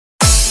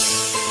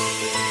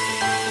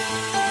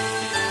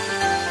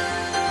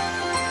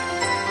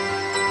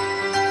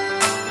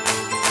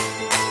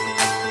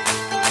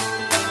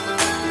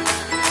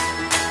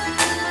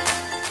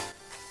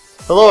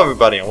Hello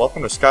everybody and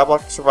welcome to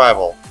Skyblock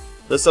Survival.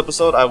 This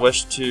episode I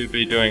wish to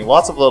be doing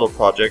lots of little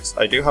projects.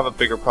 I do have a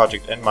bigger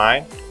project in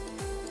mind,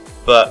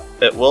 but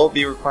it will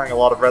be requiring a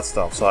lot of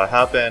redstone. So I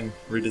have been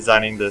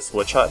redesigning this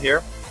witch hut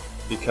here,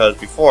 because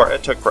before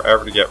it took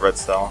forever to get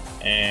redstone,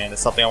 and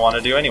it's something I want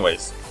to do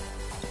anyways.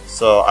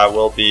 So I've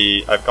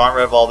gone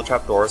rid of all the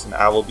trapdoors and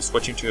I will be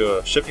switching to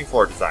a shifting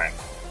floor design.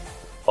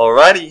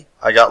 Alrighty,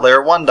 I got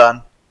layer 1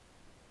 done.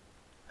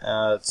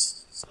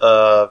 It's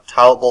a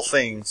tileable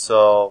thing,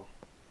 so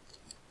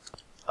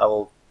I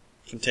will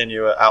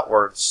continue it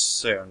outwards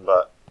soon,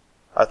 but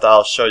I thought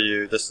I'll show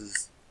you,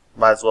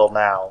 might as well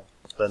now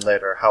than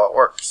later, how it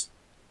works.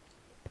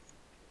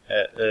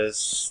 It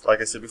is, like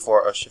I said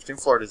before, a shifting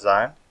floor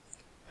design,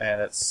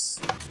 and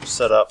it's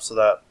set up so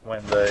that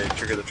when they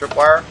trigger the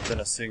tripwire, then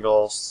a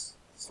single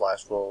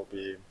slash will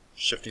be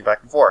shifting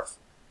back and forth.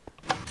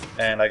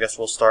 And I guess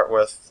we'll start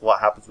with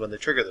what happens when they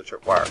trigger the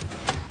tripwire.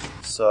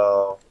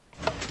 So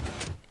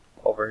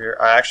over here,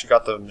 I actually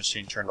got the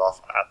machine turned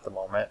off at the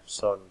moment,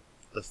 so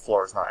the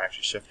floor is not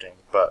actually shifting,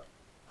 but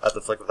at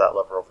the flick of that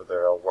lever over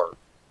there, it'll work.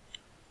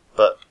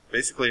 But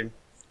basically,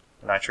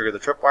 when I trigger the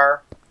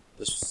tripwire,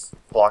 this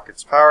block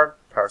gets powered,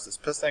 powers this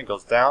piston,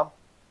 goes down,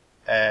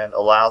 and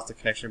allows the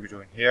connection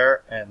between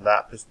here and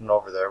that piston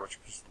over there,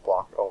 which pushes the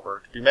block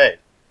over, to be made.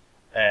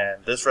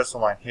 And this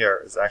redstone line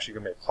here is actually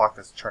going to be a clock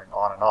that's turning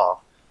on and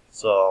off,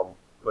 so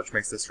which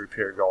makes this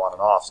repeater go on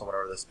and off. So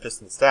whenever this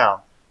piston's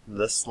down,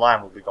 this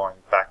line will be going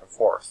back and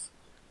forth,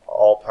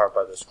 all powered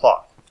by this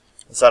clock.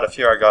 Inside of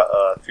here I got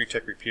a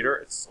 3-tick repeater.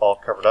 It's all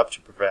covered up to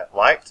prevent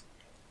light,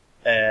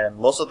 and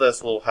most of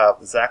this will have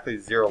exactly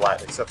 0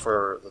 light, except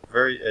for the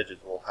very edges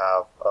will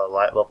have a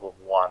light level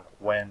of 1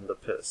 when the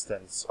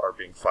pistons are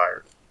being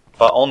fired,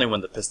 but only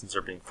when the pistons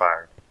are being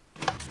fired.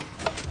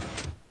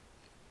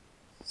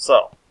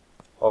 So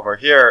over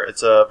here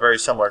it's a very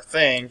similar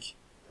thing.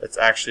 It's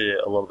actually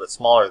a little bit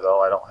smaller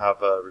though. I don't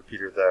have a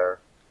repeater there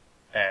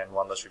and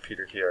one less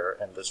repeater here,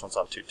 and this one's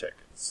on 2-tick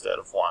instead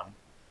of 1.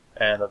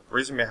 And the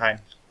reason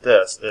behind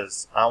this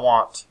is I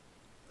want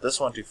this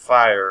one to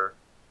fire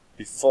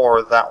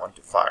before that one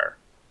to fire.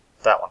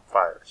 That one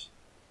fires.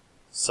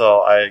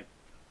 So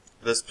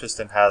this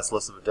piston has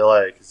less of a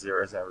delay because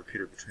there isn't a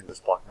repeater between this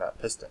block and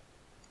that piston.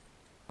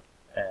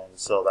 And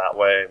so that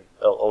way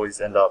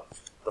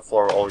the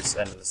floor will always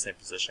end in the same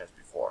position as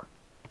before.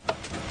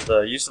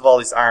 The use of all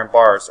these iron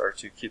bars are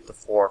to keep the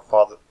floor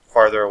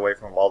farther away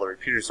from all the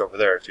repeaters over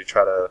there to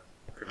try to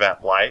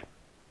prevent light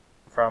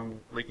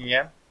from leaking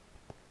in.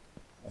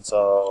 And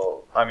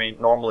so, I mean,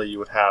 normally you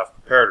would have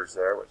comparators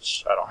there,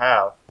 which I don't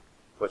have,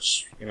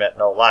 which emit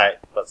no light,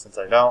 but since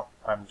I don't,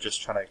 I'm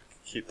just trying to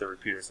keep the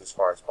repeaters as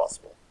far as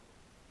possible.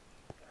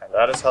 And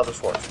that is how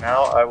this works.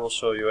 Now I will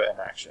show you it in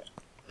action.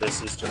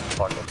 This is just a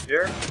plug over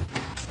here.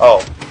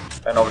 Oh,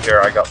 and over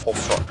here I got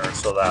pulse shortener,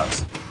 so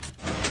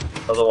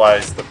that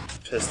otherwise the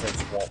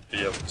pistons won't be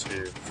able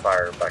to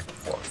fire back and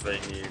forth.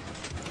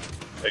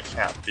 It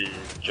can't be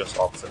just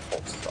opposite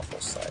pulses on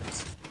both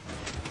sides.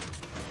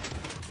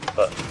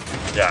 But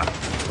yeah,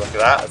 look at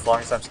that. As long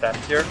as I'm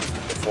standing here,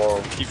 the floor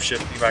will keep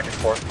shifting back and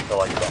forth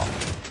until I get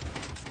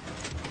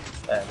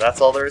off. And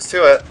that's all there is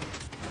to it.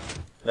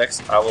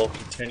 Next, I will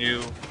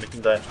continue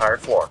making the entire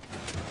floor.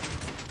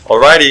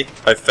 Alrighty,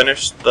 I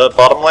finished the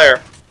bottom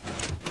layer.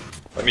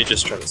 Let me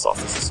just turn this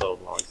off, this is so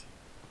noisy.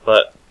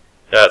 But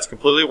yeah, it's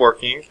completely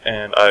working,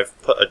 and I've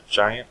put a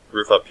giant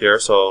roof up here,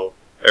 so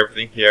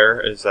everything here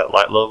is at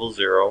light level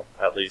 0,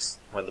 at least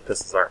when the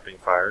pistons aren't being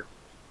fired.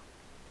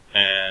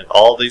 And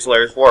all these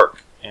layers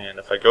work, and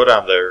if I go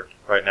down there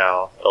right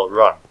now, it'll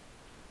run.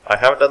 I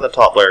haven't done the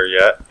top layer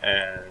yet,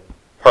 and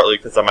partly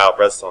because I'm out of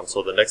redstone,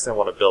 so the next thing I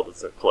want to build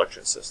is a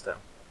collection system.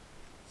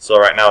 So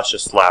right now it's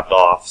just slapped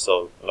off,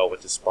 so no one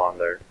to spawn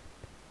there.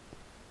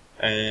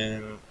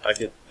 And I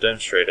could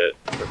demonstrate it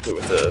quickly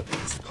with a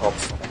piece of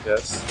cobblestone, I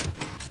guess.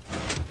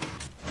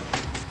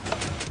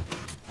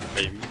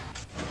 Maybe.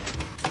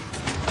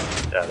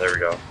 Yeah, there we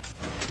go.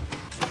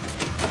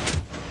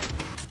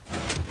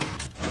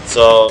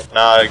 So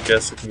now I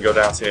guess we can go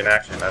down and see in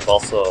action. I've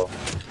also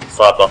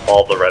slapped off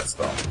all the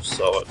redstone,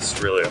 so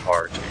it's really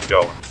hard to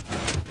go and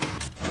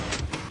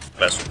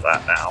mess with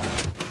that now.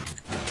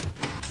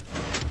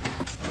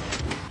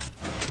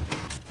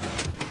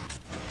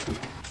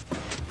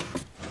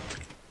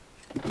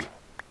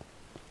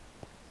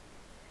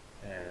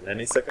 And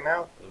any second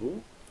now,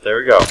 ooh, there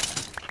we go.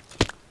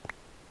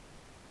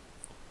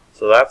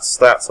 So that's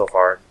that so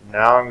far.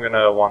 Now I'm going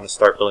to want to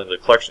start building the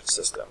collection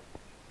system.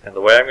 And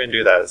the way I'm going to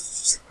do that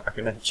is I'm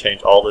going to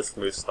change all this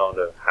smooth stone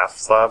to half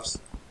slabs,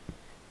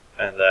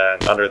 and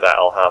then under that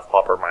I'll have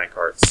hopper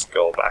minecarts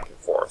go back and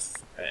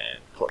forth and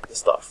collect the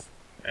stuff.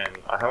 And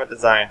I haven't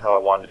designed how I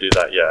want to do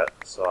that yet,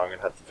 so I'm going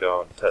to have to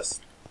go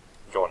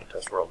in a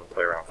test world and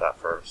play around with that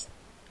first.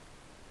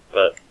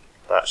 But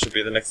that should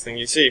be the next thing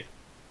you see.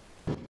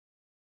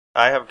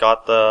 I have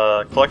got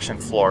the collection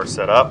floor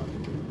set up,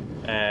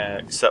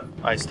 except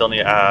I still need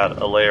to add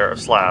a layer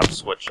of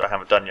slabs, which I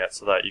haven't done yet,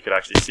 so that you could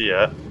actually see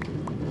it.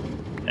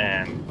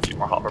 And a few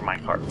more hopper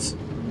minecarts.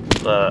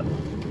 But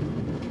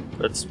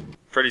it's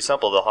pretty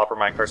simple. The hopper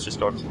minecarts just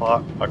go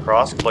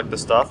across, collect the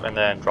stuff, and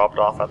then drop it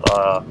off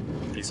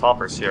at these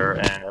hoppers here.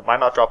 And it might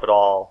not drop it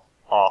all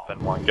off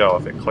in one go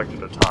if it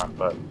collected a ton,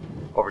 but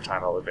over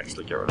time I'll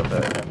eventually get rid of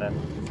it. And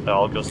then it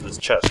all goes to this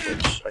chest,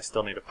 which I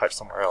still need to pipe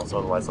somewhere else,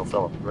 otherwise they'll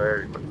fill up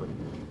very quickly.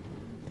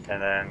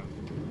 And then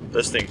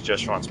this thing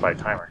just runs by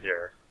timer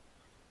here.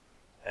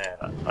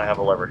 And I have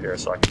a lever here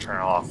so I can turn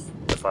it off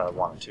if I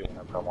wanted to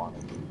whenever I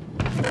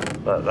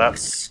wanted. But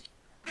that's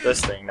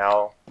this thing.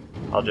 Now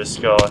I'll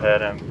just go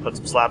ahead and put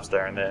some slabs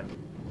there and then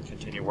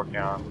continue working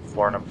on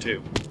floor number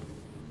 2.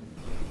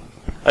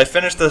 I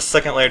finished the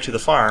second layer to the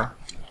farm.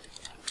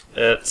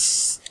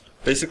 It's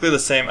basically the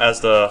same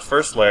as the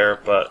first layer,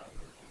 but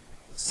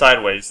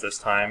sideways this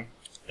time,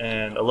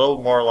 and a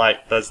little more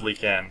light does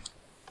leak in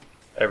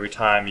every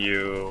time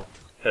you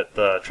hit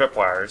the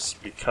tripwires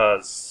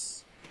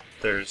because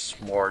there's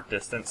more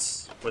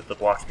distance with the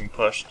blocks being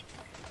pushed.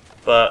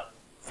 But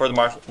for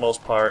the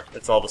most part,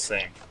 it's all the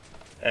same.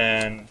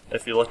 And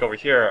if you look over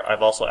here,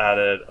 I've also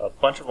added a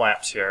bunch of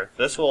lamps here.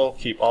 This will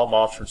keep all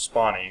mobs from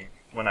spawning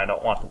when I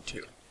don't want them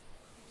to.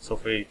 So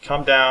if we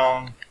come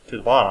down to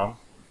the bottom,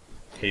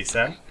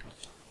 hasten.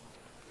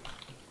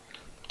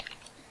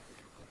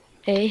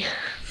 Hey.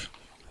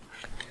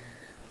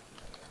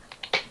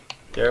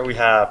 There we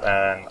have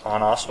an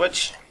on-off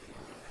switch,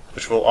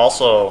 which will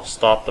also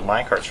stop the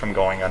minecarts from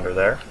going under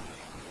there.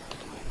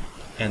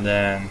 And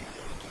then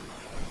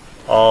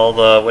all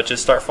the witches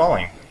start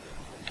falling.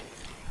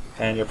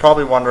 And you're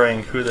probably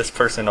wondering who this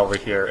person over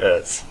here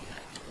is.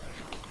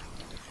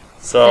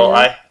 So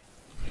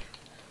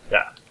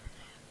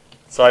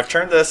So I've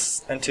turned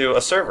this into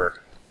a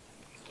server,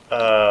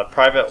 a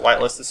private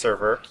whitelisted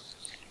server,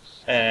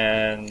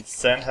 and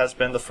Sen has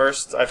been the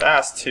first I've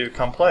asked to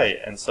come play,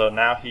 and so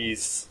now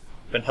he's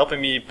been helping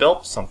me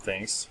build some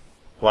things,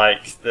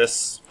 like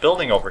this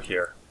building over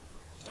here,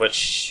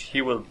 which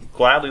he would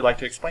gladly like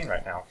to explain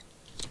right now.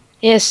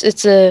 Yes,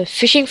 it's a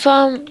fishing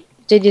farm.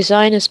 The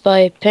design is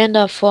by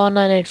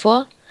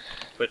Panda4994.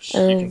 Which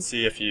you can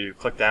see if you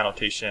click the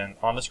annotation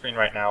on the screen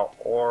right now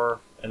or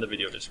in the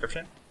video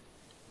description.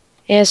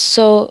 Yes,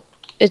 so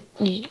it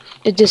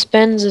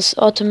dispenses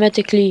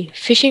automatically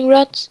fishing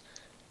rods,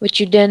 which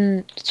you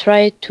then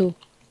try to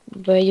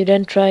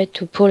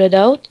pull it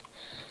out,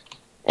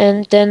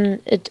 and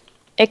then it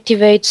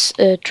activates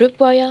a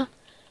tripwire,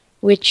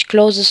 which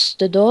closes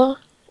the door.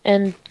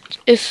 And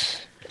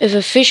if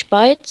a fish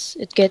bites,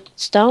 it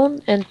gets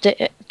down, and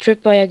the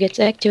tripwire gets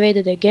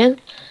activated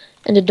again,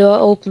 and the door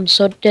opens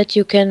so that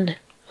you can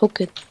hook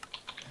it.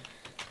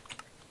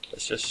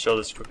 Let's just show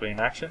this quickly in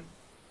action.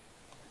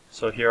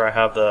 So here I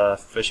have the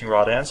fishing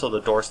rod in, so the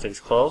door stays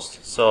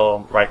closed,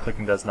 so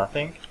right-clicking does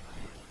nothing.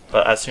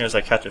 But as soon as I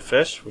catch a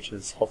fish, which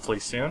is hopefully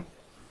soon,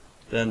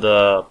 then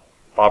the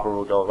bobber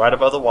will go right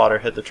above the water,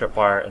 hit the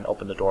tripwire, and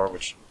open the door,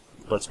 which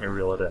lets me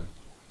reel it in.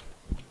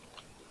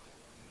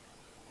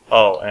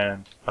 Oh,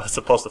 and I was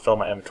supposed to fill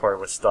my inventory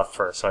with stuff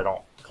first, so I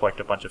don't collect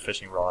a bunch of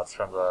fishing rods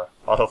from the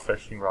auto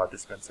fishing rod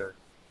dispenser.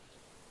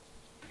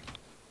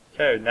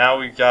 Okay, now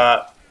we've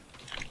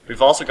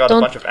also got a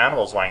bunch of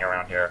animals lying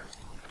around here.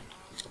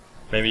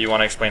 Maybe you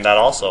want to explain that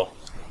also.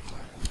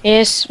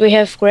 Yes, we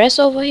have grass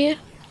over here,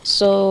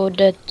 so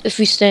that if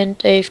we stand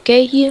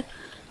AFK here,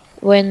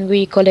 when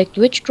we collect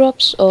witch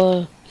drops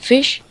or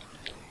fish,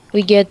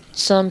 we get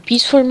some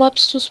peaceful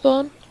mobs to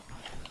spawn,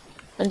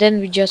 and then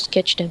we just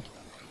catch them.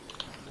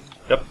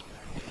 Yep.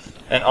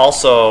 And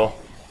also,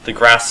 the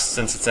grass,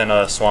 since it's in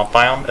a swamp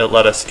biome, it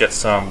let us get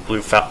some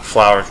blue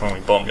flowers when we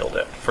bone mealed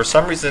it. For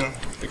some reason,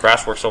 the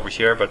grass works over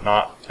here, but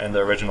not in the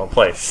original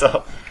place,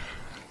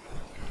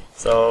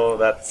 so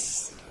that's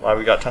why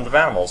we got tons of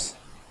animals.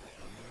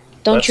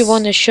 Don't you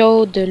want to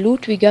show the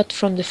loot we got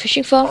from the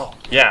fishing farm? Oh,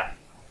 yeah.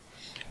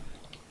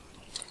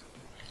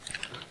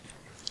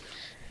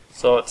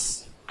 So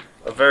it's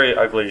a very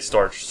ugly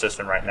storage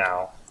system right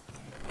now,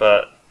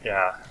 but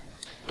yeah,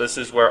 this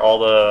is where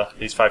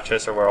these 5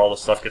 chests are where all the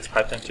stuff gets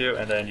piped into,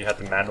 and then you have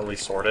to manually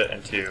sort it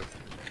into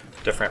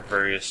different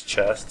various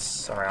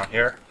chests around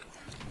here,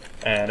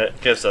 and it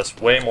gives us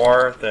way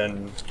more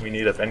than we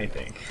need of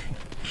anything.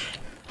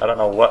 I don't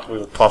know what we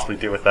would possibly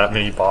do with that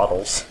many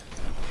bottles.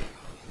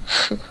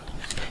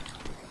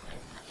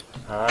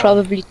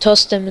 Probably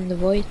toss them in the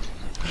void.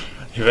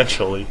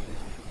 Eventually.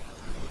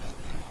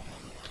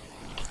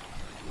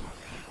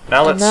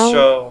 Now let's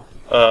show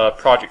a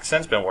project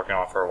Sen's been working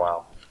on for a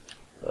while.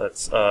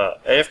 It's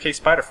AFK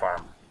Spider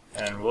Farm,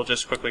 and we'll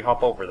just quickly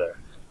hop over there.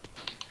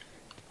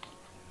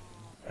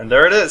 And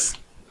there it is!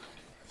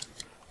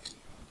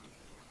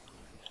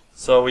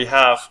 So we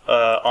have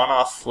an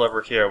on-off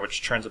lever here,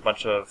 which turns a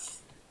bunch of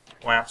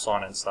lamps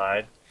on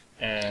inside,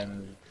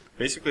 and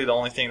basically the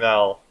only thing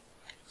that'll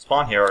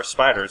spawn here are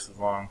spiders, as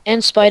long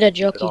and spider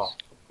jockeys.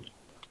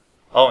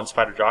 Oh, and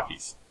spider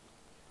jockeys.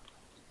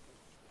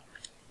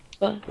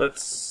 But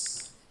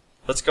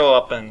Let's go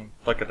up and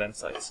look at the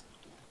insides.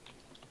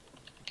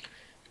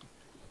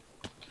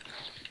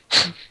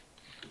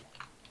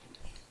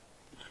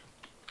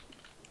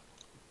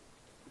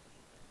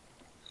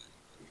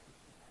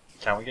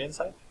 Can we get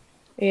inside?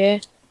 yeah,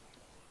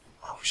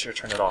 Oh we should have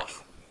turned it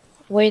off.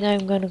 Wait,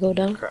 I'm gonna go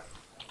down. Crap.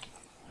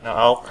 Now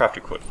I'll craft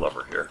a quick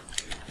lever here.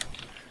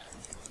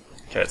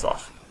 Okay, it's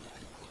off.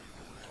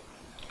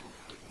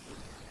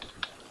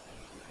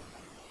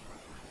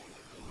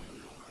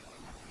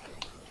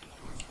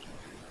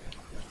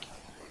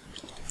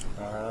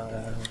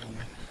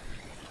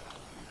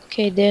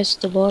 Okay, there's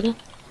the bottle.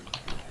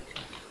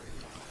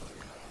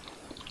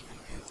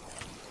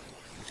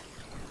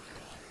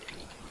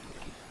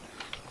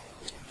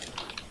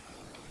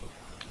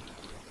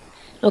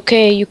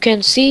 Okay, you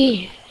can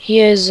see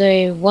here is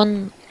a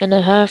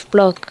 1.5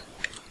 block.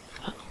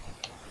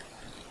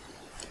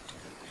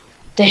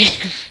 Damn.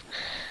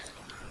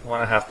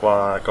 1.5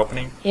 block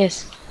opening?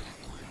 Yes,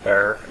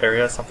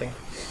 Area, something?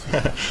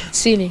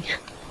 ceiling.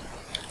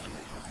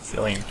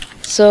 Ceiling.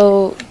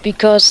 So,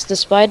 because the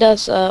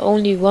spiders are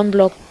only 1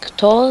 block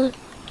tall,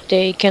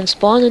 they can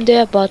spawn in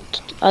there,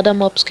 but other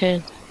mobs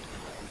can.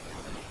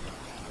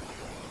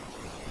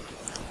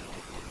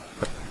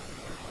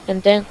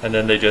 And then,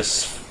 they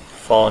just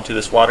fall into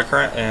this water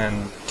current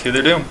and to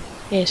their doom.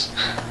 yes.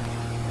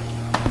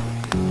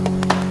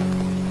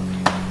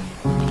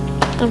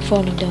 I'm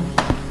falling down.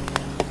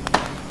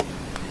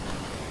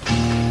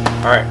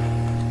 Alright.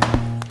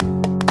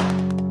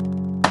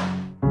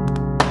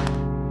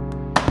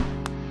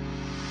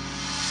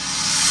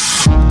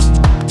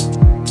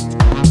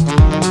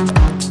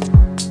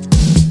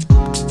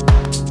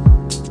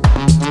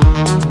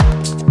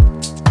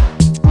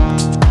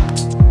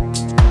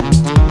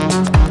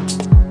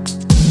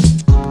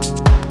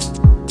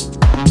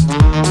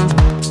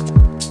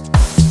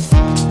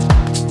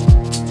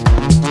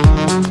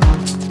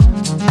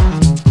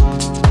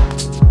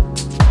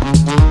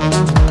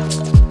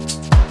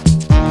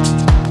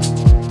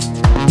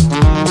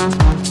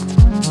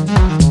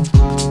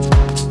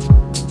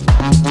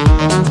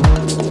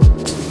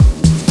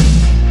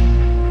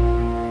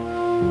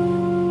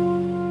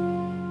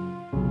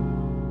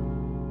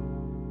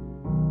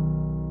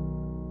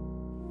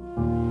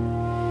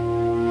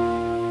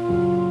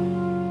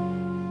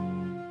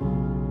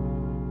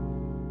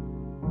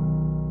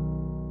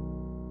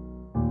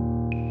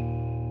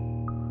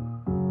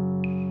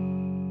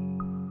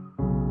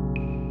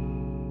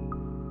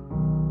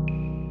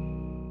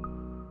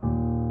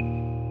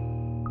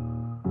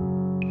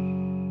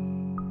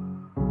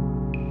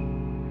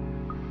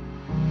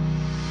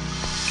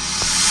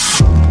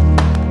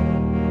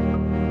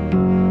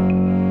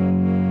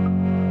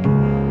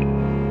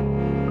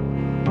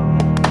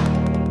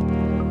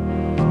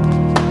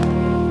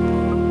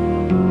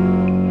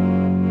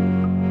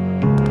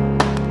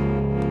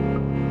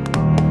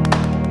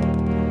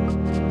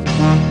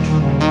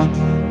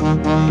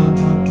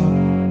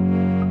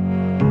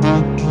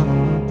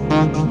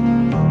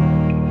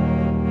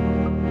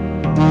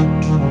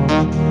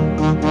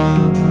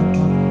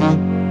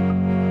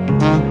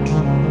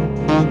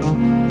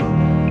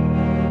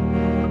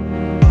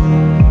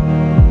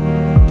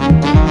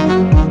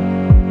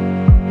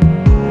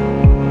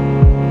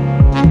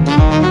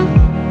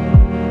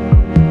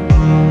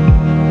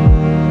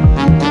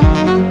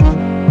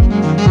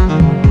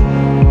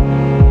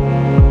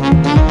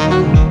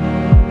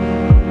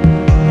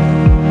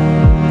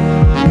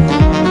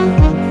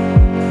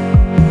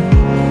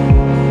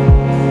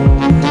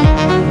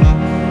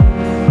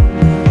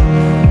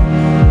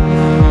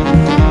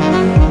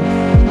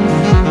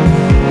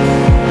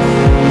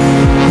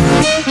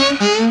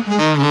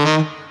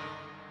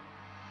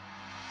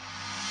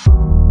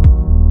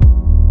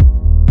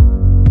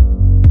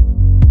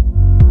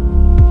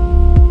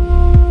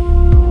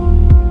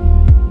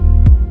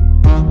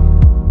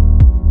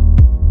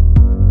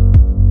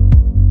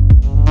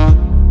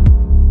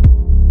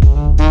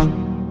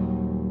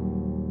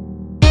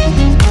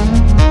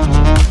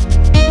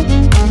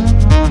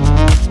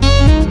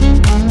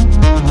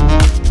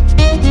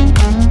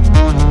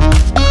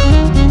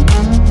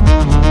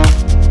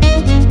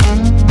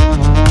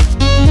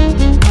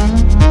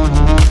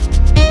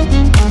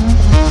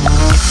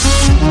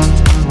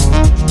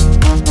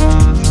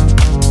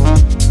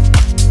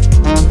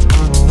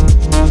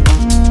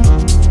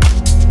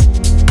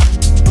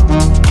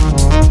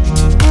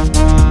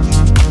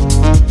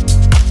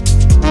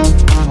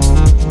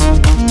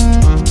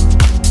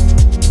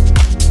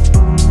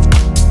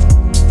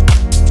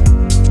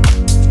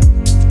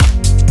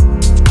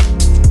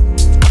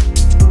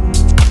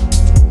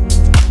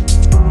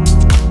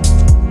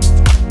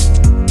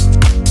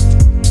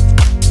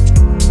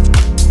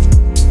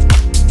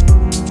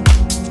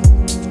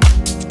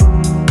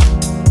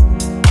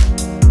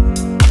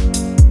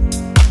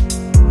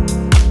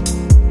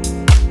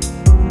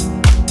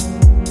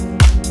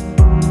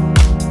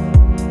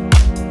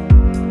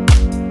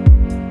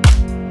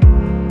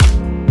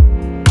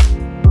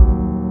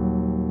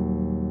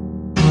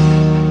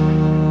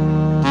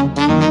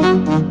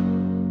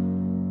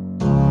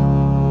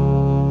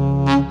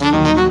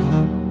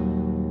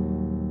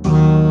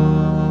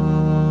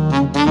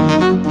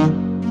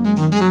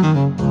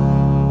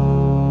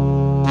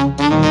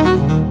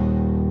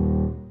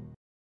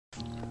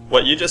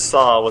 What you just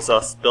saw was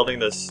us building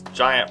this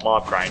giant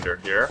mob grinder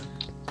here.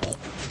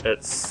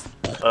 It's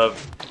a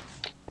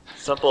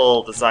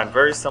simple design,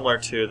 very similar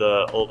to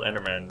the old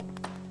Enderman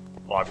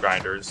mob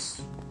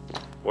grinders,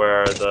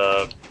 where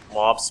the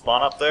mobs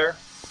spawn up there,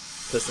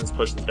 pistons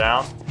push them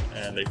down,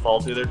 and they fall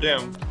to their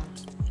doom.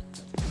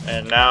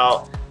 And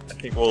now I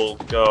think we'll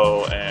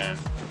go and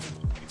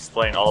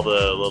explain all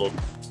the little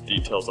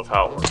details of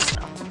how it works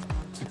now.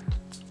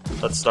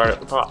 Let's start at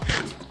the top.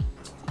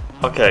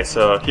 Okay,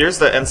 so here's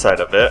the inside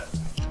of it.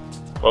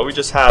 What we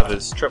just have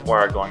is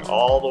tripwire going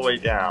all the way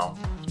down.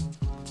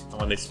 And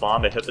when they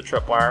spawn, they hit the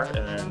tripwire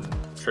and then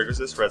triggers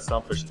this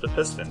redstone, pushes the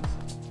pistons.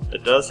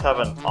 It does have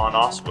an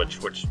on-off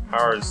switch which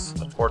powers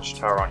a torch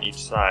tower on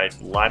each side,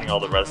 lighting all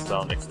the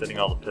redstone, extending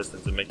all the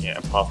pistons, and making it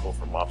impossible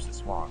for mobs to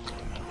spawn.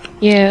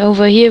 Yeah,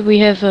 over here we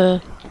have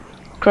a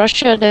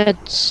crusher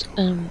that's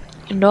in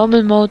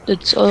normal mode.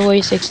 It's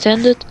always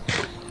extended,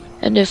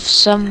 and if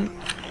some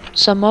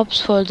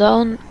mobs fall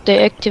down,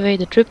 they activate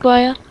the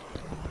tripwire,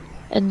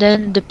 and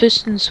then the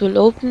pistons will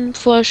open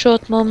for a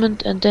short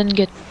moment, and then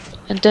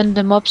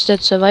the mobs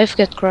that survive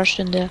get crushed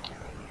in there.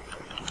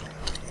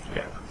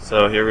 Okay,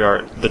 so here we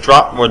are. The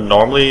drop would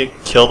normally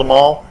kill them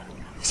all,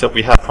 except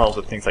we have problems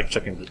with things like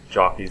chicken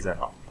jockeys and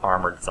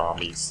armored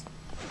zombies.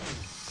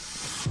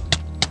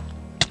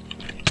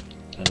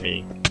 And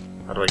me.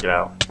 How do I get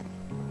out?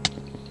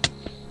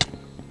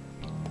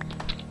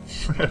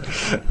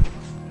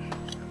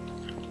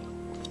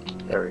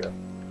 There we go.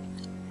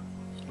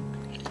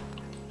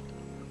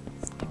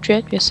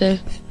 Trap yourself.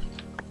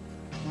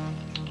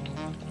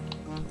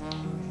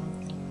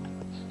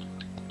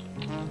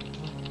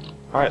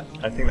 Alright,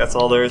 I think that's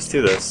all there is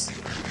to this.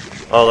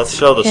 Oh, let's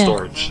show the Yeah.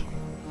 storage.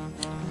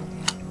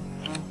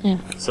 Yeah.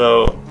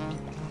 So,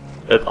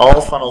 it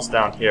all funnels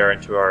down here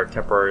into our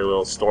temporary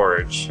little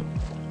storage,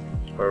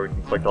 where we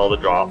can collect all the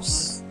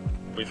drops.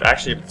 We've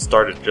actually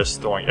started just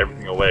storing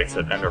everything away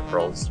except ender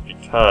pearls,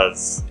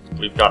 because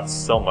we've got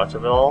so much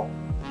of it all.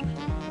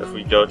 If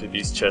we go to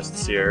these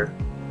chests here,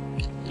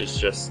 it's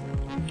just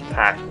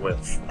packed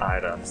with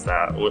items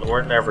that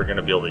we're never going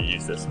to be able to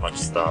use this much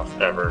stuff,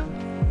 ever.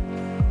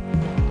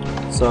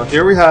 So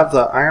here we have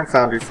the iron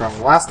foundry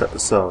from last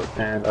episode,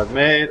 and I've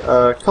made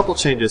a couple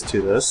changes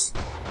to this.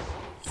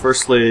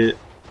 Firstly,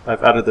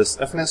 I've added this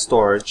infinite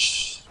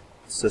storage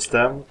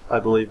system. I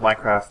believe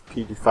Minecraft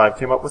PG5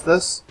 came up with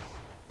this.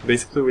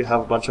 Basically, we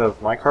have a bunch of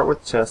minecart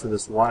with chests in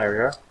this one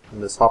area,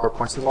 and this hopper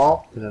points them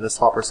all, and then this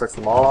hopper sucks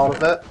them all out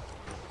of it.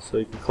 So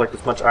you can collect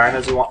as much iron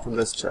as you want from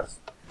this chest.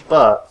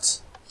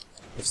 But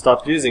I've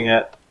stopped using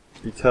it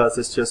because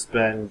it's just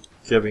been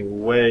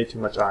giving way too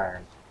much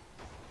iron.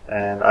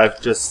 And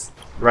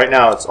right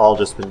now it's all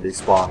just been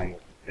despawning,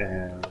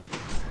 and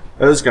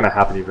it is going to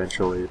happen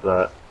eventually,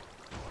 but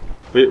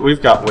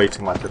we've got way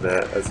too much of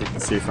it, as you can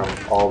see from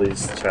all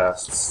these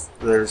chests.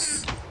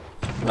 There's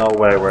no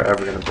way we're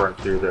ever going to burn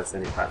through this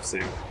anytime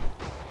soon.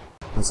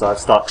 And so I've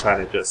stopped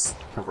trying to just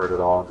convert it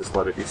all and just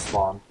let it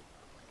despawn.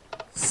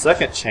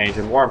 Second change,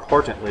 and more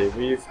importantly,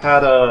 we've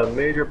had a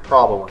major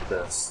problem with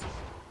this.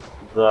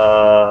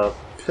 The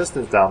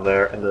pistons down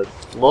there, and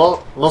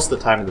most of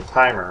the time in the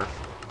timer,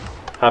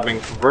 have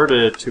been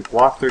converted to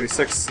block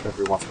 36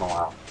 every once in a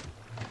while,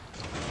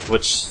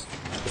 which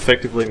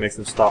effectively makes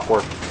them stop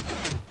working.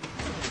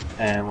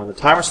 And when the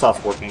timer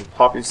stops working,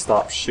 poppies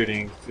stop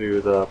shooting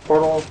through the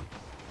portal,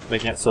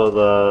 making it so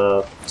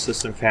the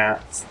system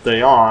can't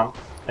stay on,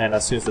 and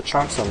as soon as the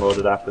chunk's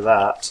unloaded after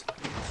that,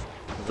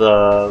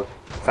 the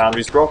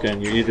foundry's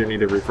broken. You either need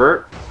to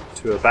revert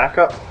to a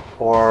backup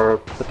or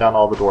put down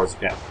all the doors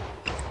again.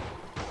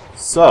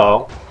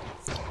 So,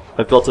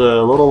 I've built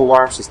a little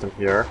alarm system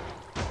here,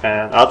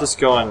 and I'll just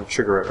go and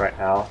trigger it right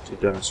now to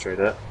demonstrate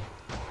it.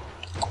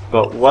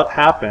 But what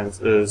happens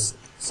is,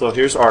 so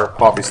here's our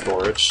poppy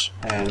storage,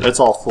 and it's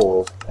all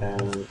full,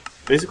 and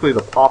basically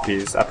the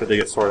poppies, after they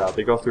get sorted out,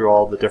 they go through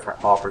all the different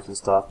hoppers and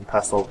stuff and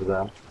pass over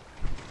them,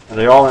 and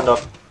they all end up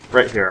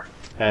right here,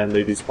 and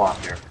they despawn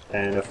here.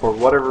 And if for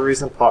whatever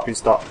reason poppies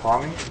stop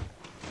spawning,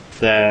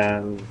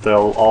 then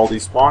they'll all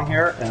despawn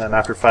here, and then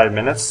after 5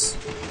 minutes,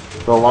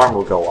 the alarm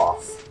will go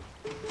off.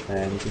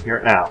 And you can hear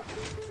it now.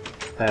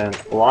 And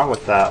along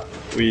with that,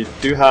 we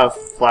do have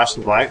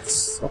flashing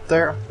lights up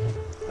there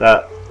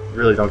that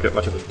really don't get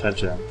much of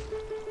attention.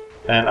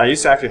 And I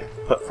used to actually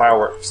put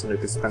fireworks in the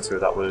dispenser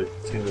that would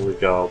continually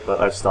go, but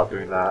I've stopped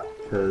doing that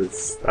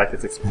because that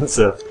gets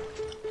expensive.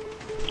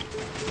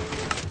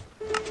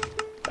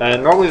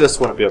 And normally this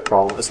wouldn't be a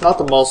problem. It's not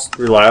the most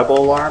reliable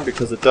alarm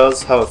because it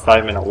does have a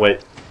 5-minute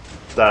wait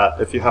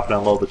that if you happen to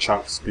unload the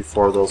chunks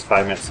before those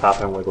 5 minutes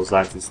happen where those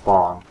lines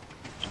respawn,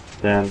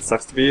 then it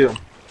sucks to be you.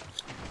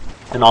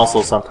 And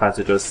also sometimes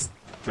it just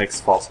makes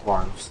false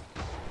alarms.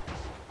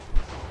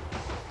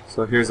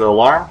 So here's the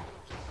alarm.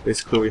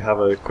 Basically we have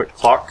a quick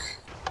clock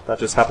that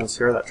just happens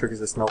here that triggers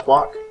the snow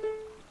block.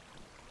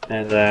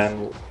 And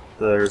then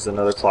there's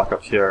another clock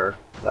up here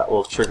that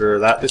will trigger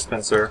that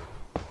dispenser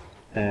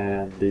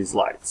and these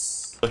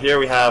lights. So here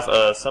we have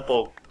a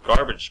simple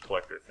garbage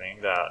collector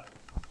thing that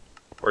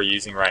we're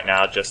using right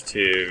now just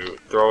to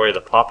throw away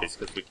the poppies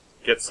because we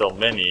get so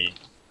many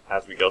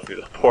as we go through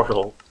the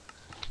portal.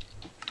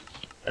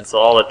 And so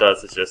all it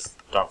does is just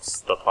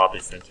dumps the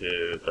poppies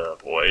into the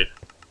void.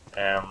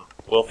 And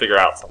we'll figure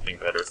out something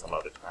better some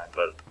other time,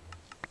 but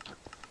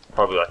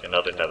probably like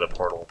another nether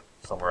portal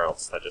somewhere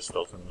else that just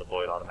fills in the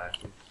void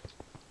automatically.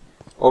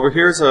 Over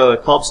here's a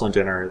cobblestone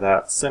generator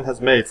that Sin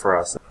has made for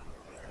us.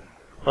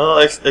 Well,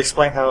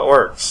 explain how it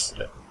works.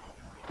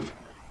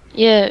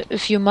 Yeah,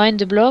 if you mine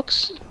the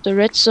blocks, the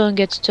redstone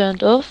gets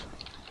turned off,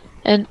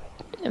 and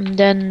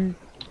then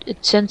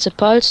it sends a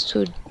pulse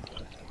to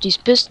these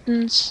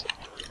pistons,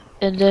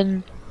 and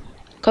then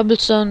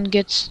cobblestone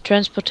gets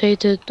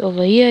transported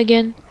over here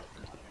again,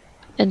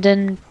 and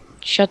then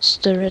shuts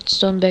the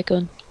redstone back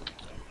on.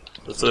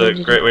 It's a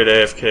great way to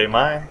AFK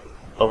mine.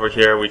 Over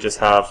here we just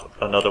have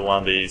another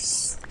one of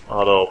these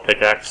auto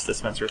pickaxe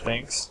dispenser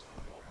things,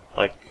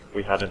 like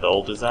we had in the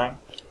old design.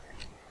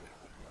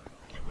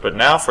 But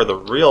now for the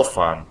real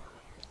fun,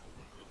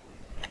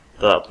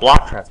 the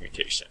block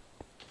transmutation.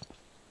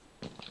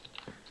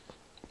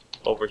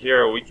 Over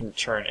here we can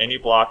turn any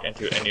block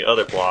into any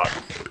other block,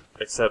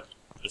 except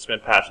it's been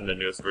patched in the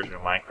newest version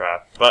of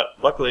Minecraft. But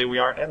luckily we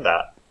aren't in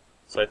that,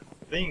 so I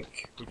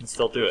think we can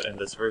still do it in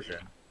this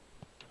version.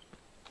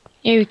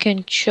 Yeah, we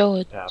can show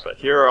it. Yeah, but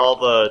here are all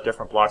the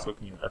different blocks we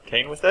can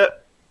obtain with it,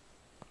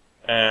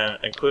 and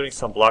including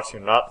some blocks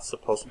you're not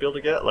supposed to be able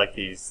to get, like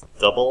these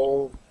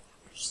double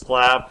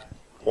slab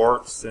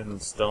quartz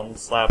and stone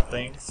slab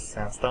things,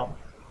 sandstone.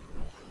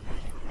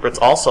 But it's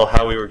also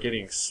how we were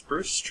getting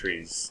spruce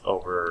trees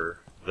over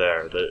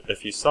there.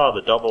 If you saw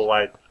the double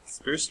white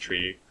spruce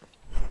tree,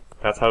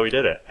 that's how we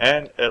did it.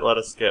 And it let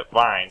us get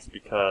vines,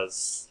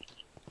 because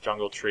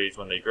jungle trees,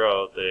 when they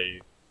grow,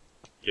 they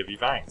give you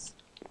vines.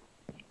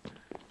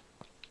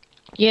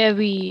 Yeah,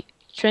 we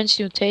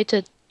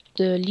transmutated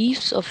the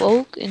leaves of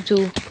oak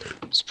into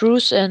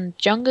spruce and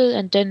jungle,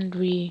 and then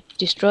we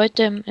destroyed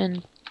them,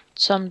 and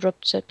some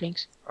dropped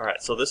saplings.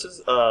 Alright, so this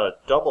is a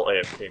double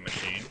AFK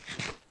machine.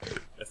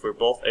 If we're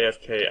both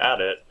AFK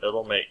at it,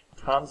 it'll make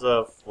tons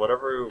of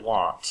whatever we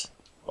want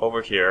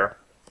over here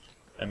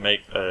and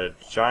make a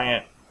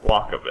giant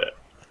block of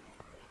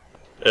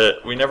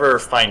it. We never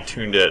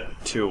fine-tuned it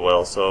too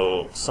well,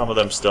 so some of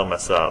them still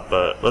mess up,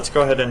 but let's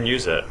go ahead and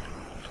use it.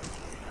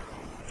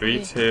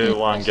 3, 2,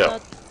 1, go.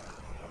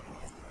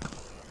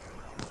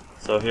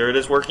 So here it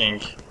is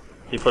working.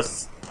 He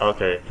puts...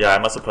 Okay, yeah, I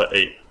must have put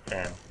 8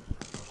 in.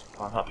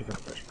 Oh, I'm not picking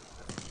up pressure.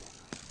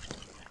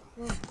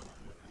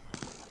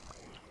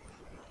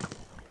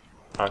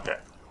 Okay.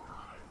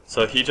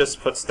 So he just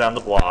puts down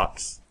the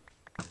blocks.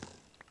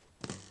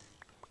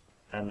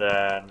 And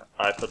then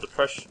I put the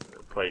pressure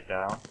plate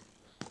down.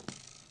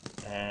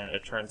 And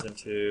it turns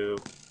into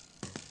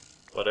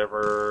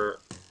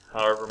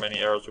however many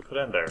arrows we put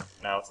in there.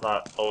 Now it's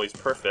not always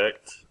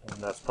perfect,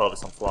 and that's probably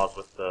some flaws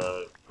with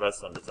the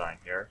redstone design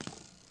here.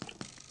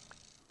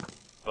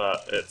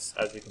 But it's,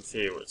 as you can see,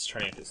 it's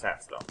turning into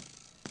sandstone.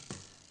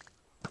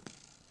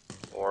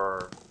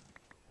 Or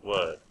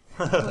wood.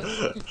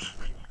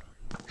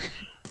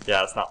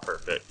 Yeah, it's not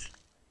perfect.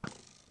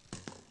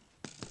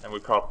 And we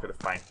probably could have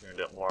fine-tuned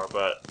it more,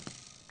 but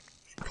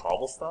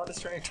cobblestone is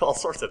turning into all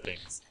sorts of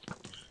things.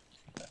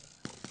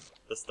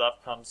 The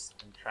stuff comes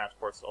and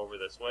transports over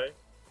this way.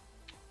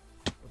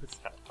 It's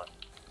kind of fun.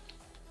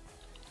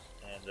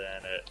 And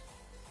then it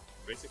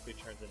basically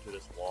turns into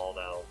this wall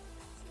that'll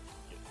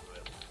get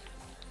to it.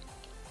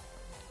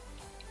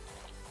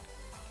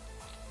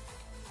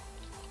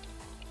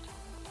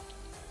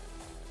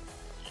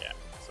 Yeah,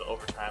 so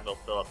over time they'll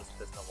fill up this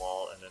piston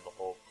wall, and then the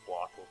whole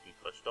block will be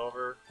pushed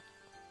over.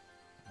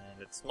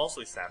 And it's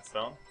mostly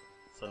sandstone,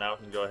 so now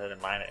we can go ahead and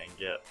mine it and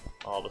get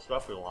all the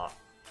stuff we want.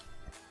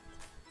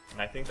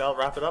 And I think that'll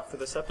wrap it up for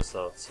this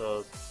episode.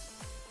 So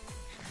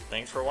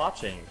thanks for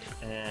watching,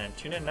 and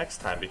tune in next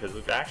time, because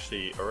we've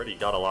actually already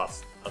got a lot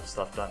of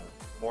stuff done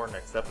for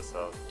next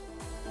episode.